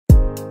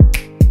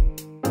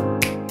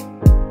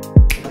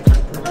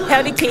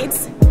Healthy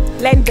kids,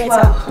 learn better.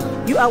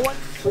 Wow. You are one.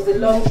 It was a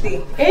long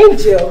day.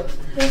 Angel,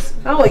 yes.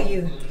 How are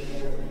you?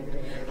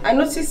 I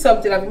noticed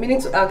something I've been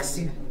meaning to ask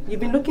you.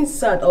 You've been looking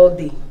sad all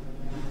day.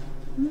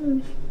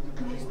 My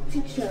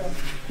teacher.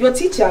 Your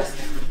teacher?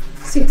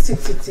 Sit.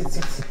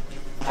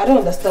 I don't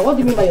understand. What do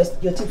you mean by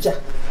your teacher?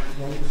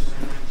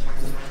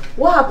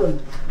 What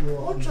happened?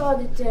 All throughout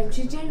the time,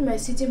 she changed my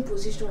sitting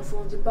position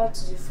from the back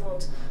to the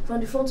front,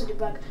 from the front to the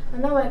back,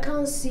 and now I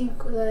can't see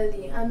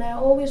clearly, and I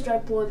always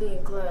write poorly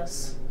in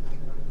class.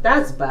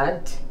 That's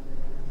bad.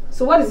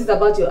 So what is it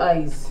about your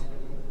eyes?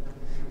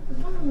 I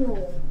don't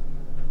know.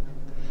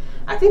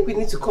 I think we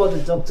need to call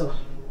the doctor.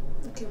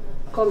 Okay,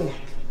 Mom. Come here.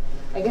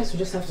 I guess we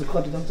just have to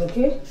call the doctor,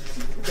 okay?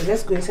 So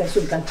let's go inside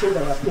so we can change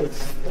our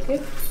clothes, okay?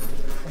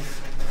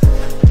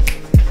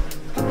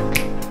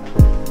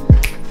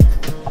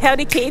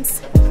 Healthy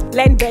kids,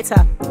 learn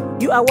better.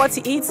 You are what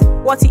you eat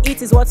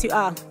is what you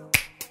are.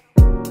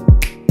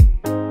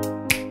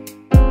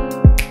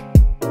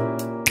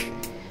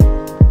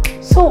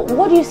 So,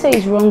 what do you say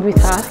is wrong with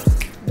her?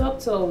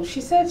 Doctor, she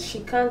said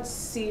she can't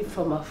see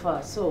from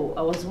afar, so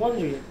I was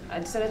wondering. I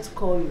decided to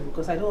call you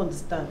because I don't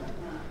understand.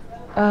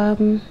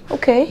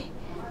 Okay.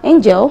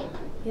 Angel?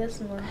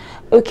 Yes, Mom.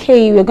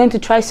 Okay, we're going to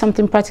try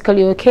something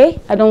practically, okay?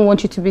 I don't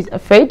want you to be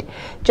afraid.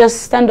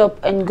 Just stand up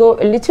and go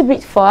a little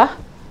bit far.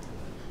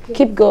 Okay.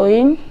 Keep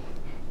going.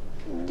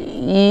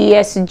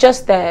 Yes,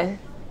 just there.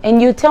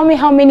 And you tell me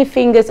how many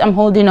fingers I'm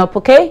holding up,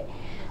 okay?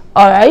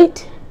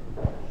 Alright.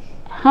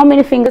 How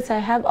many fingers I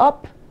have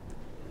up?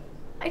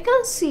 I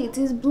can't see, it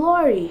is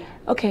blurry.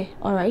 Okay,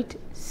 alright.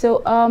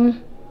 So,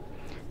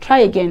 try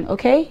again,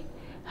 okay?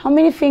 How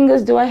many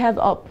fingers do I have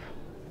up?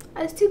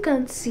 I still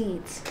can't see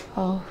it.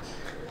 Oh.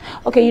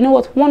 Okay, you know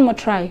what? One more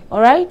try,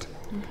 alright?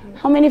 Okay.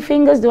 How many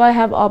fingers do I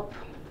have up?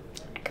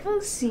 I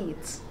can't see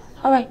it.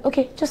 Alright,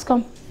 okay, just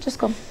come. Just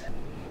come.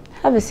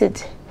 Have a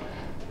seat.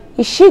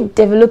 Is she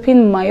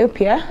developing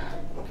myopia?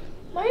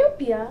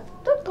 Myopia?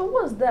 Doctor,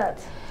 what's that?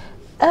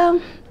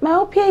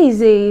 Myopia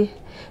is a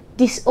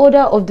disorder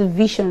of the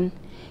vision,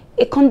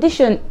 a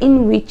condition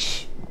in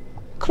which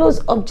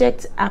close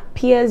objects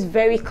appears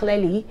very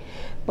clearly,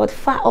 but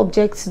far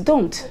objects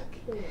don't.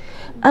 Okay.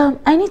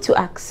 I need to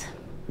ask,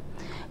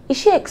 is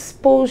she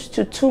exposed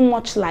to too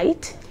much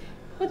light?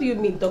 What do you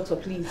mean, doctor,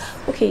 please?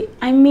 Okay,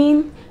 I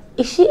mean,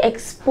 is she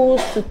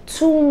exposed to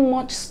too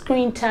much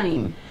screen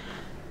time?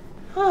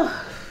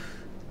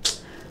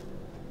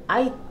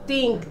 I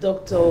think,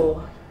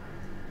 doctor.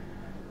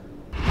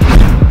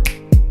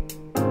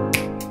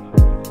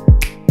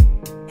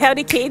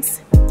 Healthy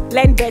kids,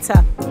 learn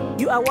better.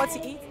 You are what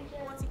you eat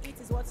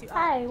is what you are.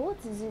 Hi, what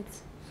is it?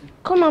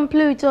 Come and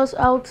play with us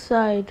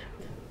outside.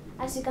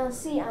 As you can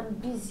see, I'm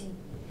busy.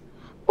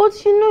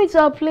 But you know it's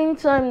our playing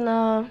time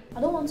now.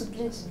 I don't want to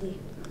play today.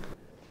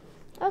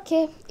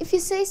 Okay, if you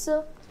say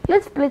so.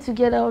 Let's play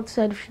together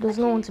outside if she does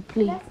not want to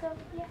play. Let's go.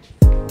 Yeah.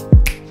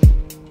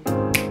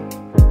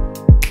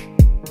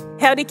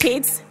 Healthy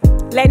kids,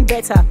 learn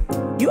better.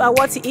 You are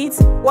what you eat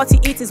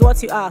is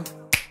what you are.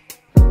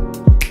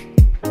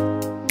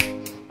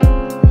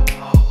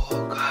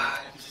 Oh God,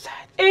 I'm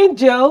sad.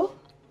 Angel?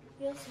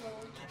 Yes, Mom.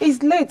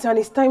 It's late and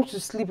it's time to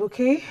sleep,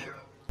 okay?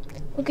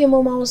 Okay,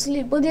 Mom, I will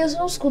sleep, but there's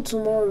no school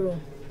tomorrow.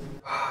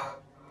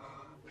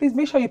 Please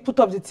make sure you put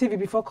up the TV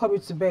before coming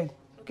to bed.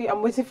 Okay,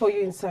 I'm waiting for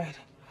you inside.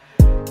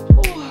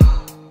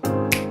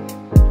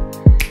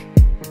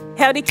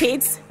 Healthy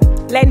kids,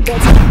 learn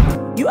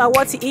better. You are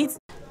what you eat.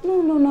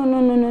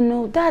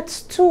 No.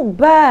 That's too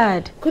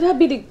bad. Could that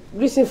be the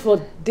reason for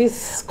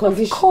this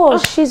condition? Of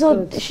course, she's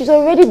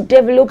already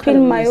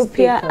developing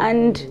myopia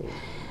and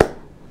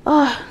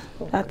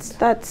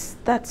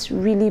that's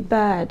really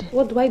bad.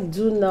 What do I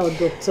do now,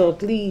 doctor,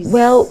 please?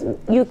 Well,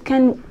 you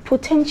can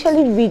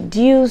potentially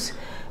reduce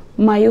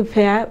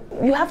myopia.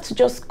 You have to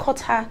just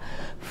cut her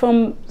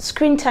from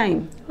screen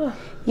time.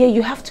 Yeah,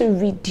 you have to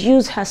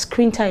reduce her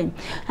screen time.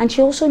 And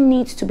she also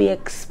needs to be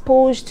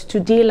exposed to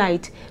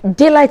daylight.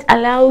 Daylight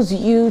allows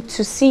you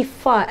to see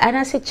far, and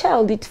as a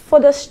child it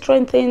further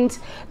strengthens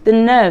the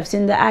nerves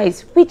in the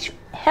eyes, which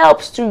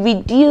helps to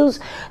reduce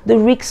the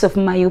risks of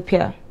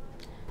myopia.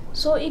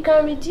 So it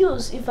can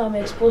reduce if I'm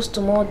exposed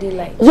to more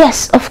daylight?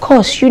 Yes, of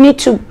course. You need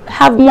to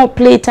have more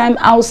playtime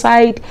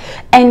outside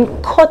and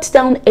cut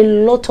down a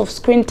lot of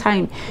screen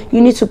time.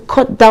 You need to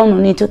cut down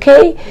on it,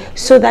 okay?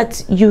 So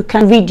that you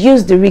can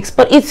reduce the risks.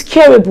 But it's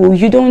curable.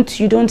 You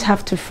don't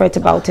have to fret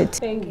about it.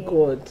 Thank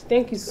God.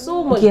 Thank you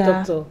so much,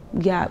 doctor.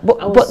 Yeah,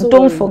 but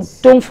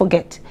don't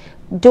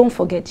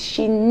forget,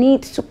 she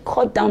needs to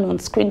cut down on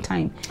screen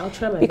time. I'll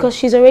try my because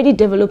she's already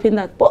developing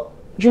that. But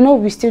you know,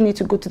 we still need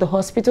to go to the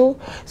hospital,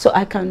 so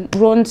I can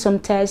run some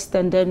tests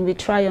and then we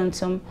try on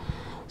some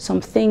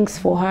things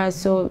for her.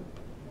 So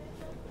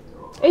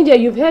Angel,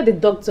 you've heard the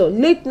doctor.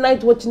 Late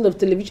night watching of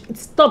television, it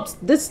stops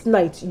this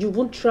night. You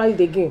won't try it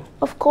again.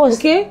 Of course.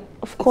 Okay?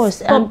 Of course.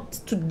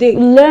 Stopped today.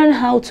 Learn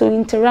how to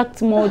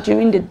interact more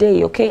during the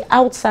day, okay?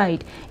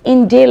 Outside,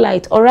 in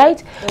daylight, all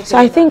right? Okay. So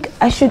I think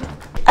I should,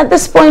 at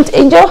this point,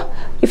 Angel,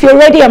 If you're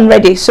ready, I'm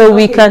ready. So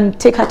we Okay. can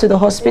take her to the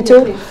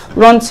hospital, Please.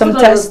 run some Put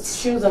on your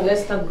tests. shoes and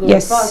let's start going.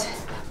 Yes. Fast.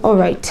 All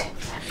right.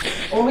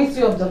 I'll meet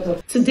you up, doctor.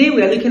 Today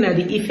we are looking at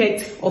the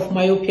effect of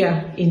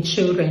myopia in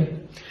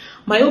children.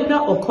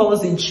 Myopia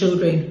occurs in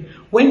children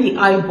when the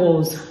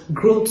eyeballs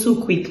grow too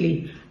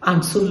quickly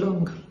and too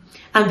long.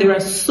 And there are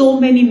so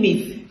many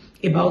myths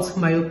about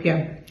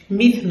myopia.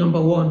 Myth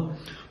number 1,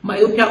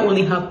 myopia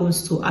only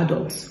happens to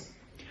adults.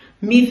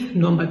 Myth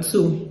number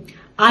 2,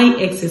 eye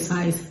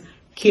exercise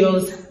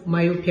cures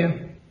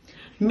myopia.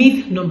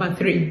 Myth number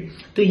 3,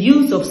 the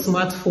use of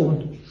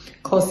smartphone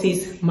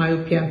causes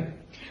myopia.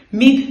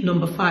 Myth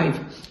number 5,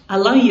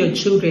 allowing your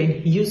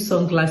children use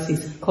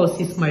sunglasses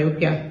causes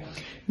myopia.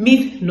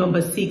 Myth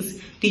number 6,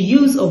 the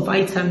use of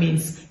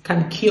vitamins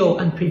can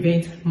cure and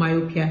prevent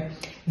myopia.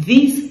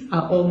 These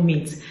are all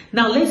myths.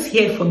 Now let's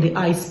hear from the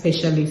eye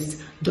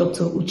specialist,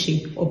 Dr.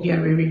 Uche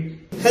Obiareri.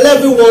 Hello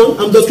everyone,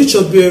 I'm Dr.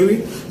 Uche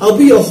Obiareri. I'll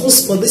be your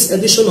host for this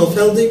edition of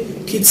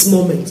Healthy Kids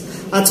Moment.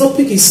 Our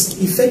topic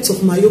is effects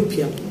of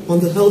myopia on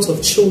the health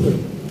of children.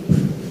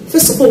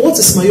 First of all, what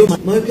is myopia?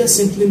 Myopia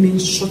simply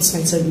means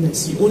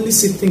short-sightedness. You only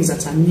see things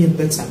that are near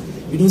better.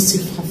 You don't see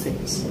far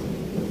things.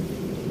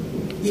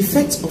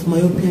 Effects of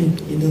myopia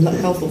in the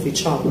health of a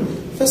child.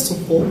 First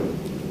of all,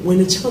 when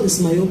a child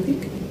is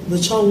myopic, the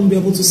child won't be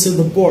able to see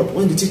the board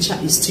when the teacher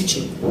is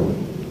teaching.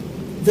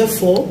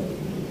 Therefore,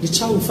 the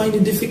child will find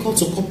it difficult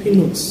to copy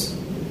notes.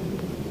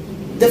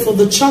 Therefore,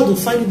 the child will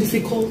find it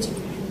difficult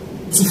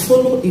to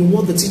follow in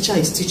what the teacher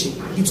is teaching.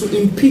 It will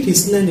impede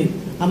his learning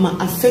and might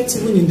affect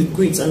even in the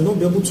grades and not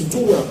be able to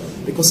do well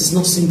because he's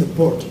not seeing the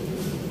board.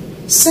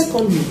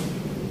 Secondly,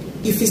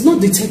 if it's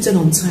not detected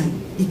on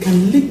time, it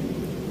can lead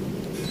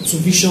to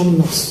vision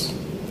loss.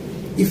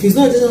 If it's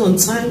not detected on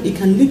time, it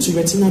can lead to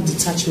retinal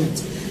detachment.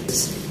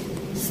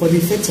 For the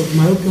effects of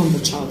myopia on the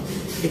child,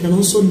 it can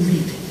also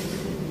lead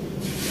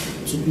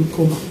to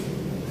glaucoma.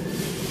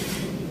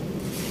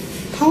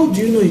 How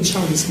do you know a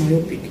child is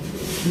myopic?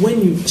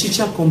 When your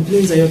teacher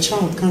complains that your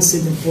child can't see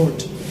the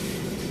board,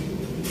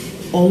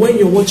 or when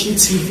you're watching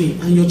TV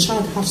and your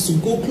child has to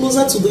go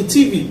closer to the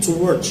TV to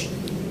watch,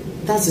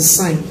 that's a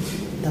sign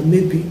that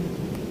maybe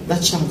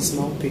that child is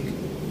myopic.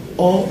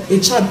 Or a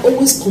child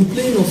always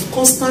complaining of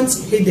constant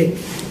headache,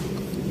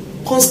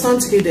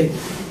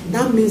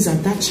 that means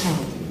that that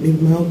child may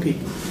be myopic.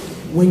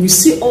 When you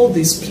see all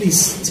this,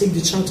 please take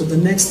the child to the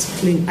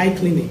next eye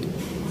clinic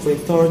for a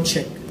thorough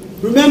check.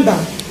 Remember,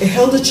 a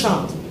healthy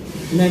child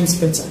learns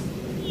better.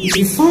 If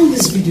you find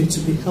this video to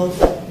be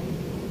helpful,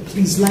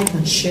 please like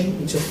and share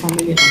with your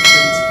family and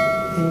friends.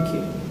 Thank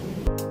you.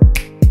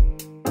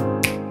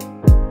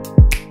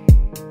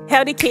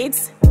 Healthy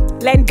kids,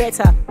 learn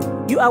better.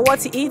 You are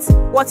what you eat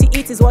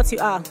is what you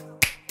are.